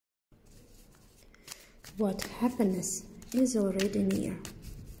what happiness is already near.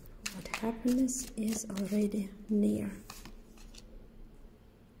 What happiness is already near.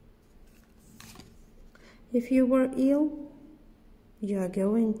 If you were ill, you are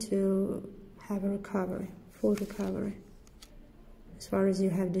going to have a recovery, full recovery, as far as you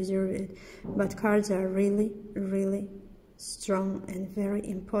have deserved it. But cards are really, really strong and very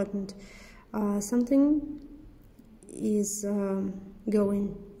important. Something is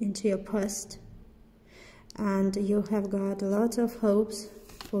going into your past, and you have got a lot of hopes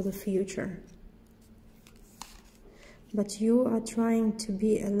for the future. But you are trying to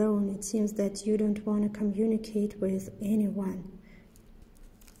be alone. It seems that you don't want to communicate with anyone.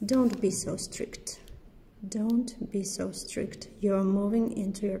 Don't be so strict. Don't be so strict. You are moving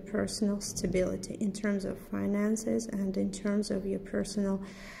into your personal stability in terms of finances and in terms of your personal,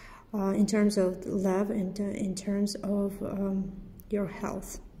 in terms of love and in terms of your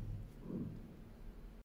health.